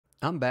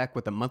I'm back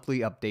with a monthly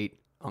update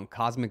on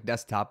Cosmic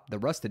Desktop, the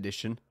Rust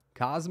Edition.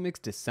 Cosmic's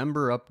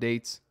December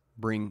updates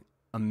bring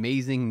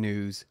amazing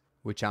news,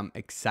 which I'm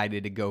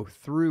excited to go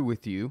through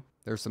with you.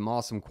 There's some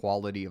awesome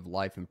quality of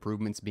life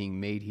improvements being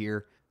made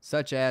here,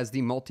 such as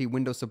the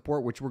multi-window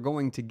support, which we're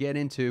going to get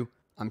into.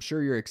 I'm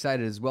sure you're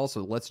excited as well, so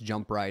let's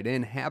jump right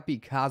in. Happy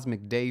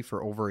Cosmic Day.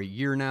 For over a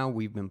year now,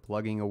 we've been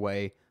plugging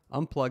away,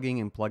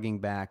 unplugging and plugging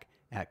back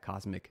at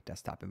Cosmic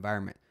Desktop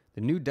Environment,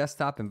 the new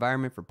desktop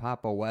environment for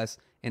Pop! OS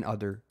and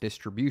other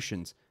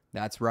distributions.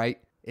 That's right,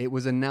 it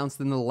was announced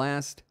in the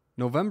last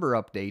November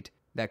update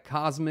that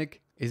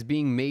Cosmic is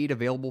being made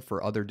available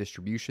for other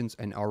distributions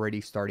and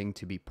already starting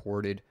to be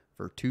ported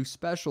for two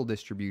special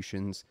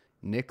distributions,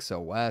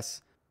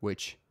 NixOS,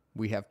 which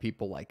we have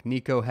people like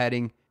Nico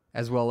heading,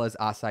 as well as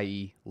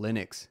Asahi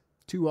Linux.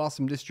 Two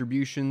awesome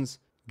distributions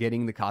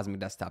getting the Cosmic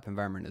Desktop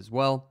environment as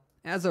well.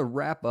 As a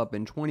wrap up,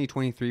 in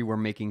 2023, we're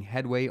making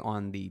headway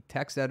on the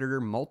text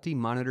editor,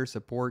 multi-monitor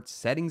support,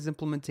 settings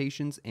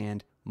implementations,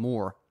 and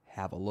more.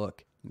 Have a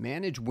look.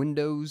 Manage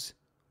windows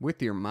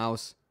with your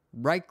mouse.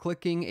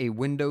 Right-clicking a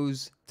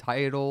Windows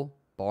title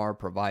bar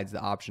provides the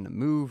option to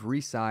move,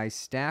 resize,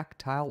 stack,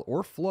 tile,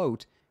 or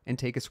float, and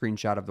take a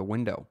screenshot of the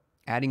window.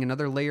 Adding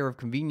another layer of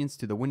convenience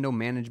to the window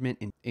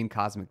management in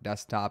Cosmic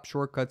Desktop,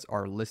 shortcuts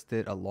are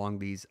listed along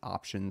these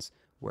options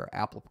where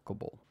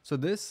applicable. So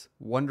this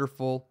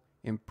wonderful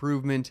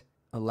improvement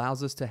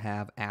allows us to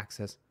have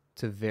access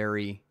to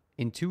very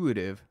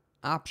intuitive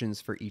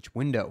options for each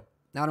window.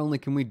 Not only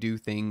can we do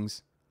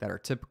things that are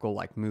typical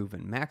like move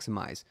and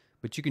maximize,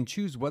 but you can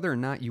choose whether or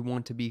not you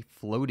want to be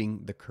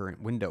floating the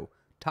current window,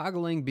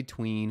 toggling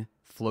between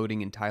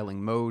floating and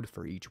tiling mode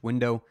for each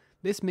window.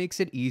 This makes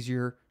it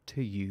easier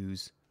to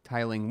use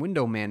tiling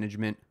window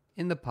management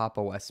in the Pop!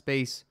 OS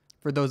space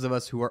for those of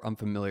us who are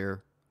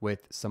unfamiliar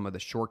with some of the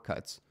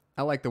shortcuts.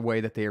 I like the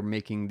way that they are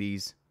making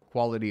these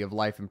quality of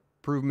life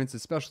improvements,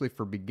 especially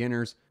for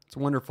beginners. It's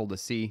wonderful to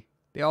see.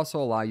 They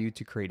also allow you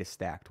to create a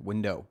stacked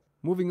window.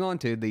 Moving on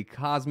to the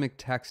Cosmic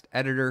Text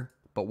Editor,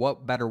 but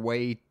what better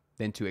way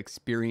than to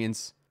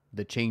experience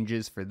the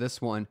changes for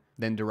this one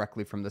than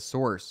directly from the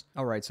source.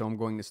 Alright, so I'm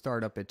going to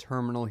start up a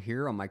terminal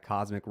here on my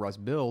Cosmic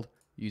Rust build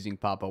using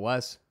Pop!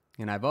 OS,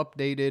 and I've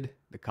updated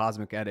the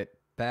Cosmic Edit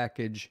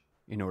package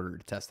in order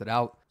to test it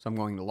out. So I'm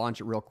going to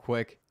launch it real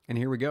quick, and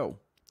here we go.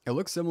 It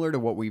looks similar to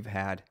what we've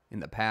had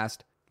in the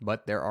past,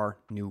 but there are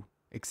new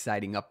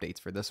exciting updates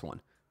for this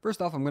one.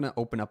 First off, I'm going to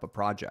open up a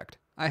project.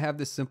 I have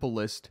this simple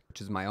list, which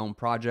is my own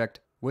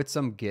project, with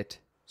some Git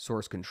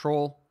source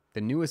control.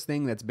 The newest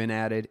thing that's been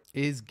added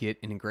is Git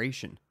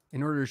integration.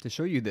 In order to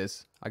show you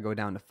this, I go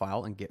down to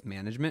File and Git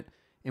Management,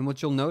 and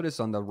what you'll notice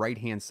on the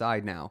right-hand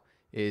side now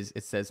is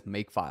it says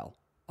Makefile,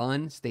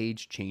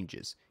 Unstage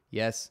Changes.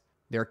 Yes,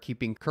 they're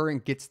keeping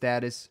current Git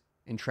status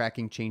and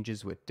tracking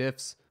changes with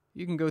diffs.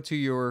 You can go to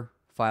your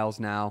files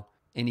now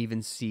and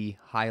even see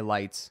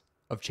highlights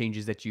of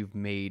changes that you've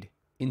made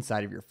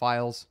inside of your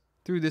files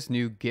through this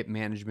new Git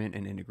management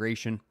and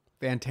integration.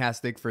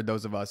 Fantastic for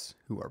those of us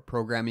who are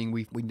programming.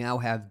 We now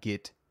have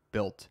Git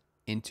built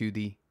into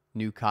the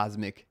new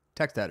Cosmic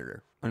Text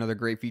Editor. Another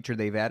great feature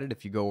they've added,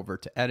 if you go over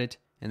to Edit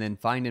and then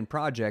Find in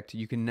Project,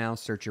 you can now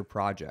search your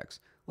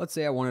projects. Let's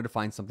say I wanted to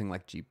find something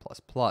like G++.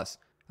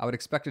 I would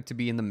expect it to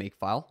be in the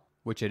Makefile,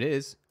 which it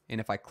is, and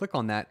if I click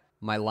on that,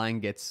 my line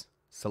gets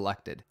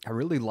selected. I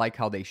really like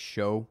how they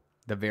show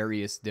the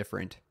various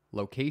different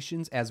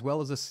locations as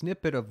well as a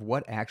snippet of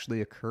what actually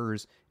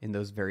occurs in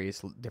those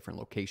various different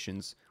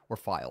locations or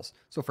files.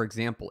 So for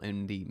example,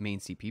 in the main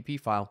CPP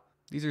file,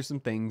 these are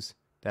some things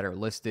that are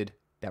listed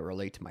that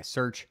relate to my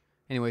search.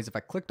 Anyways, if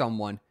I clicked on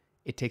one,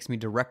 it takes me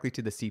directly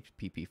to the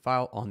CPP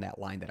file on that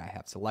line that I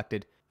have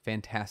selected.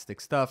 Fantastic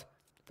stuff.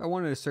 If I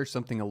wanted to search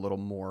something a little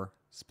more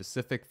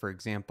specific, for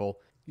example,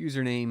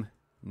 username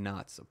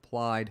not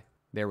supplied.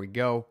 There we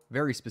go.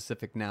 Very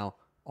specific now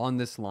on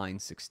this line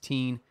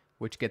 16,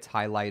 which gets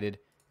highlighted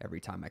every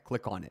time I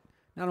click on it.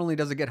 Not only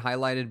does it get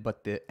highlighted,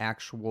 but the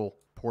actual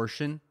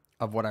portion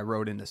of what I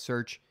wrote in the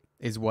search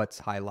is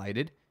what's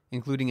highlighted,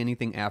 including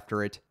anything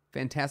after it.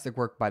 Fantastic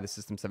work by the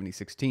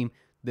System76 team.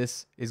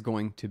 This is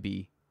going to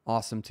be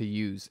awesome to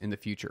use in the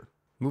future.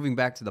 Moving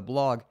back to the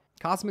blog,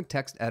 Cosmic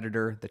Text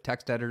Editor. The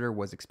text editor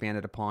was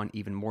expanded upon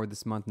even more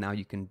this month. Now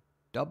you can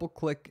double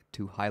click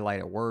to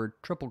highlight a word,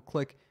 triple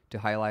click to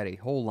highlight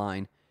a whole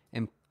line,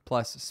 and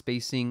plus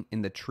spacing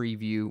in the tree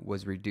view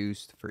was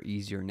reduced for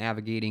easier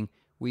navigating.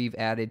 We've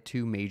added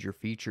two major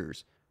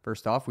features.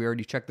 First off, we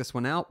already checked this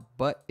one out,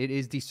 but it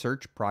is the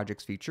Search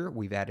Projects feature.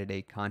 We've added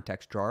a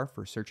context drawer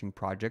for searching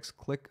projects.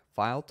 Click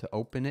File to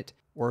open it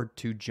or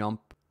to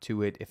jump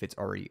to it if it's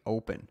already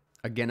open.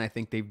 Again, I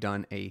think they've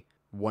done a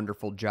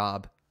wonderful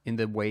job in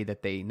the way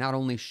that they not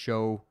only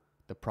show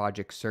the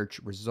project search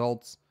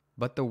results,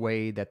 but the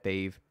way that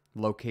they've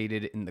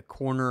located it in the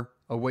corner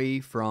away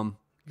from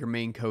your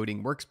main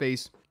coding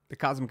workspace. The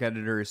Cosmic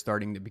Editor is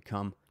starting to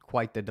become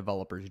quite the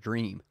developer's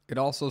dream. It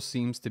also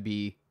seems to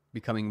be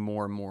becoming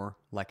more and more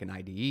like an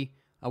IDE.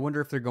 I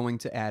wonder if they're going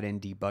to add in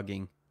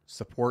debugging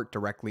support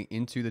directly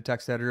into the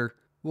text editor.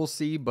 We'll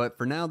see, but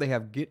for now they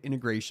have Git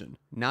integration.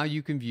 Now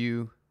you can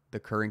view the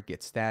current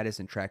Git status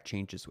and track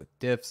changes with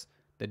diffs.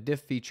 The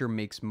diff feature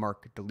makes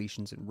mark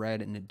deletions in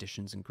red and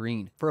additions in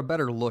green. For a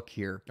better look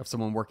here of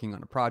someone working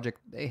on a project,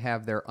 they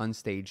have their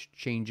unstaged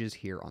changes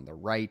here on the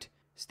right,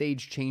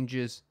 stage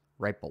changes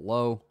right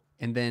below,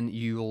 and then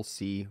you'll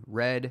see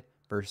red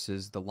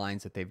versus the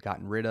lines that they've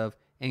gotten rid of,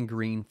 and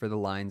green for the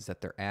lines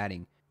that they're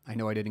adding. I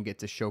know I didn't get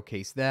to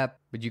showcase that,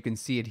 but you can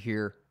see it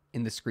here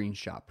in the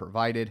screenshot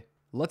provided.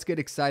 Let's get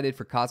excited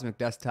for Cosmic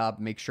Desktop.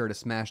 Make sure to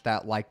smash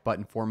that like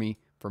button for me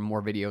for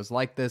more videos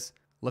like this.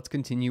 Let's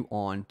continue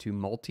on to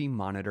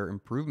multi-monitor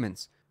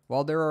improvements.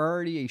 While there are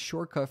already a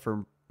shortcut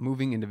for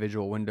moving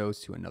individual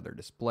windows to another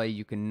display,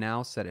 you can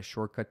now set a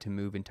shortcut to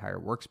move entire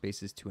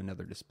workspaces to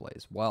another display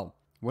as well.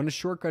 When a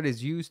shortcut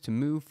is used to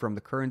move from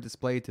the current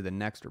display to the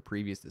next or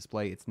previous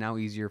display, it's now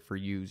easier for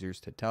users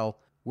to tell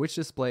which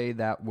display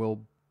that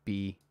will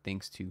be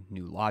thanks to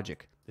new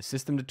logic. The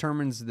system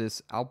determines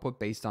this output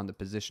based on the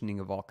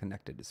positioning of all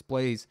connected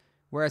displays,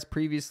 whereas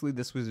previously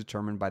this was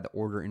determined by the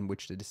order in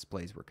which the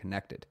displays were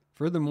connected.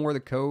 Furthermore,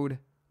 the code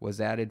was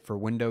added for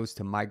Windows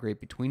to migrate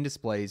between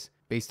displays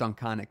based on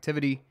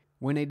connectivity.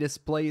 When a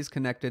display is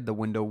connected, the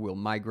window will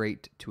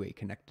migrate to a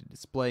connected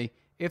display.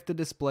 If the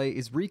display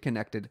is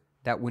reconnected,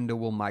 that window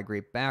will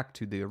migrate back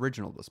to the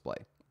original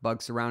display.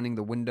 Bugs surrounding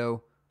the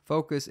window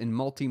focus in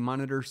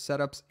multi-monitor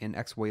setups and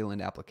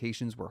X-Wayland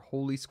applications were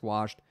wholly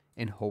squashed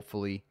and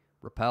hopefully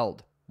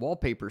repelled.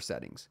 Wallpaper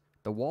settings.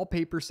 The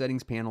wallpaper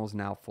settings panel is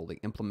now fully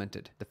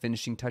implemented. The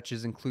finishing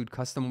touches include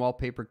custom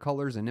wallpaper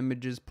colors and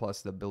images,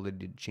 plus the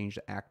ability to change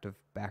the active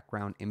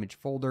background image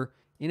folder.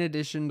 In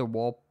addition, the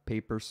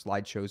wallpaper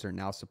slideshows are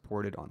now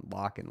supported on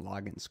lock and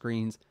login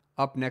screens.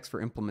 Up next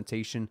for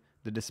implementation,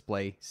 the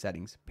display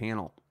settings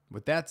panel.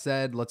 With that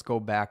said, let's go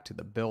back to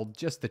the build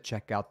just to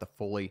check out the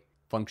fully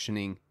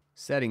functioning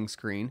settings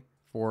screen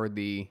for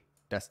the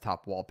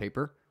desktop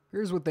wallpaper.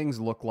 Here's what things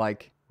look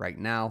like right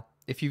now.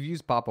 If you've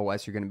used Pop!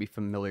 OS, you're going to be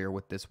familiar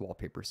with this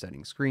wallpaper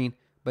settings screen,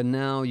 but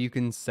now you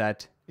can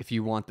set if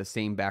you want the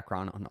same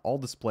background on all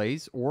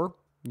displays or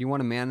you want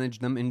to manage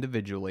them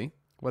individually,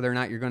 whether or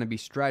not you're going to be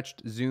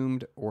stretched,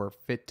 zoomed, or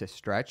fit to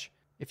stretch.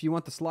 If you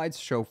want the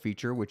slideshow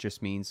feature, which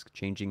just means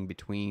changing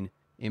between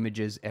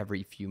images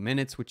every few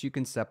minutes, which you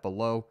can set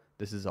below,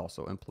 this is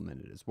also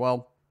implemented as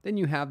well. Then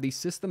you have the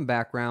system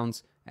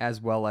backgrounds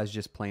as well as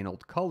just plain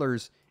old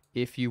colors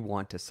if you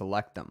want to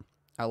select them.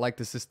 I like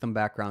the system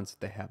backgrounds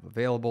that they have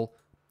available.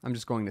 I'm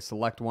just going to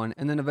select one,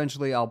 and then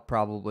eventually I'll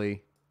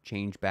probably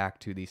change back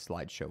to the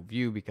slideshow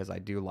view because I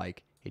do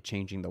like it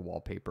changing the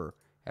wallpaper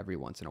every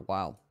once in a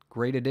while.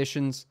 Great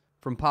additions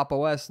from Pop!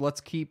 OS.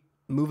 Let's keep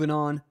moving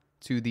on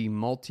to the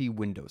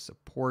multi-window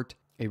support.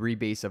 A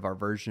rebase of our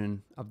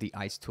version of the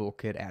ICE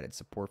toolkit added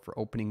support for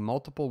opening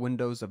multiple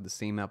windows of the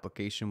same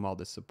application. While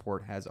this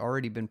support has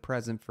already been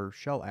present for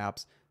shell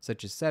apps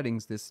such as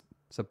settings, this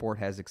support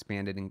has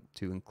expanded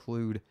to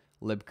include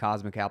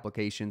libcosmic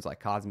applications like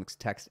Cosmic's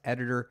text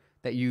editor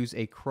that use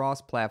a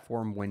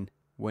cross-platform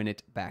Winit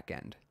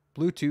backend.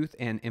 Bluetooth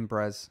and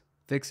Imprez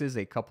fixes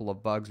a couple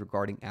of bugs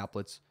regarding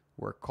applets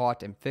were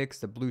caught and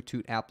fixed. The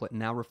Bluetooth applet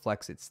now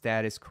reflects its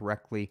status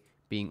correctly,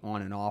 being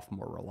on and off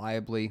more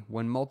reliably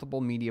when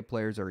multiple media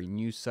players are in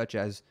use, such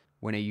as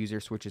when a user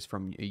switches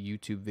from a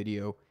YouTube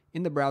video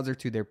in the browser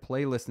to their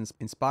playlist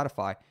in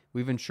Spotify.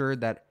 We've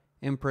ensured that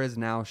Imprez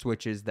now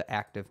switches the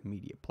active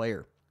media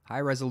player.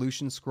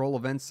 High-resolution scroll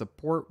event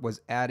support was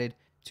added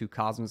to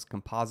Cosmic's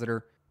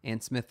compositor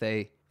and Smith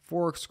A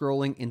for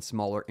scrolling in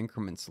smaller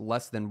increments,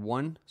 less than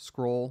one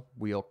scroll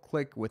wheel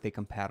click with a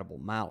compatible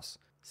mouse.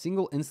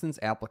 Single instance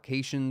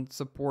application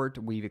support.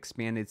 We've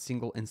expanded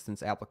single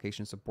instance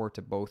application support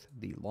to both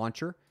the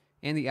launcher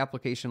and the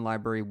application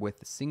library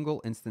with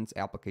single instance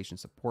application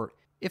support.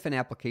 If an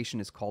application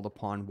is called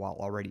upon while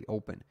already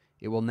open,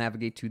 it will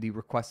navigate to the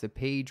requested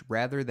page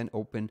rather than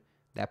open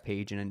that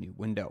page in a new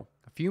window.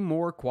 A few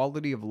more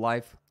quality of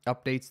life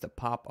updates to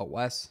Pop!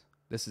 OS.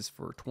 This is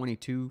for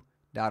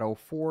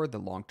 22.04, the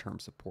long-term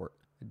support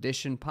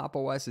edition. Pop!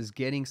 OS is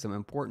getting some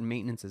important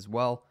maintenance as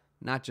well,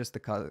 not just the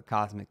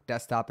Cosmic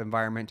desktop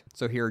environment.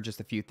 So here are just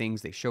a few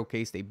things they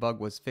showcased. A bug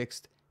was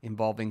fixed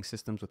involving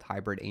systems with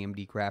hybrid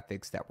AMD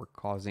graphics that were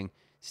causing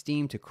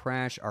Steam to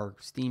crash. Our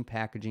Steam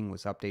packaging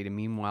was updated.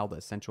 Meanwhile, the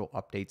essential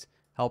updates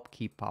help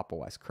keep Pop!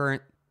 OS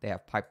current. They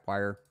have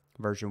Pipewire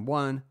version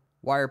 1,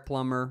 Wire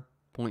Plumber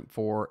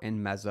 0.4,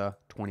 and Mesa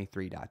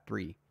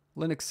 23.3.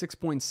 Linux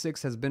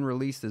 6.6 has been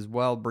released as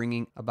well,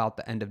 bringing about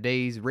the end of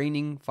days,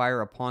 raining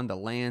fire upon the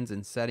lands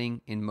and setting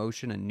in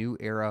motion a new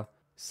era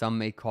some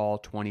may call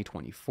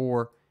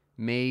 2024.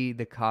 May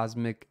the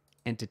cosmic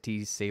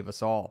entities save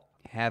us all.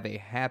 Have a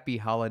happy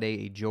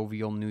holiday, a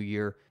jovial new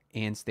year,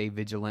 and stay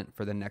vigilant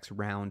for the next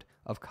round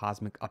of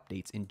cosmic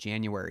updates in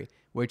January,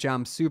 which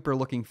I'm super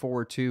looking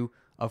forward to.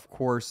 Of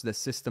course, the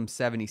System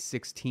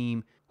 76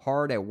 team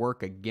hard at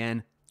work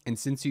again. And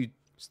since you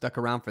stuck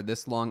around for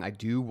this long, I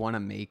do want to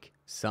make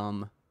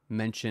some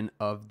mention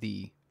of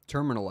the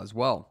terminal as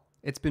well.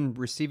 It's been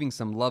receiving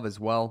some love as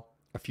well.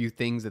 A few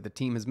things that the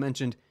team has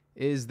mentioned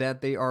is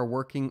that they are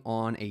working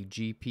on a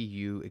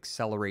GPU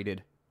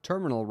accelerated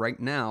terminal right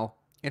now.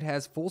 It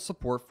has full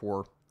support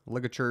for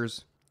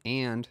ligatures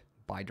and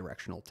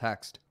bidirectional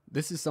text.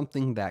 This is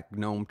something that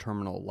GNOME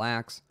Terminal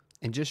lacks,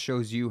 and just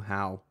shows you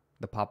how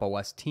the Pop!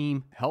 OS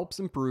team helps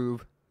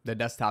improve the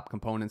desktop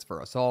components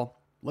for us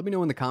all. Let me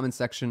know in the comments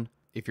section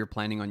if you're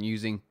planning on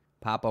using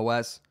Pop!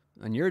 OS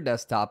on your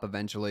desktop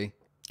eventually.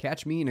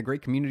 Catch me in a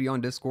great community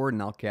on Discord,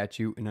 and I'll catch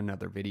you in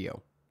another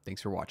video.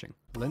 Thanks for watching.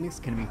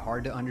 Linux can be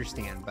hard to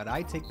understand, but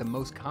I take the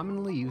most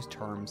commonly used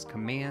terms,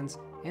 commands,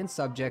 and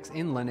subjects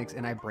in Linux,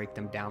 and I break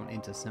them down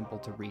into simple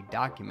to read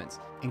documents,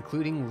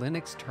 including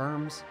Linux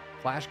terms,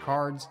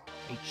 flashcards,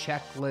 a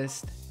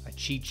checklist, a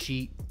cheat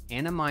sheet,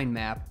 and a mind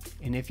map.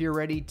 And if you're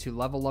ready to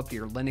level up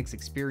your Linux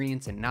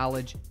experience and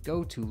knowledge,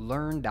 go to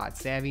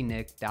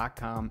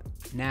learn.savvynik.com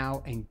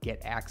now and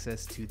get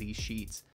access to these sheets.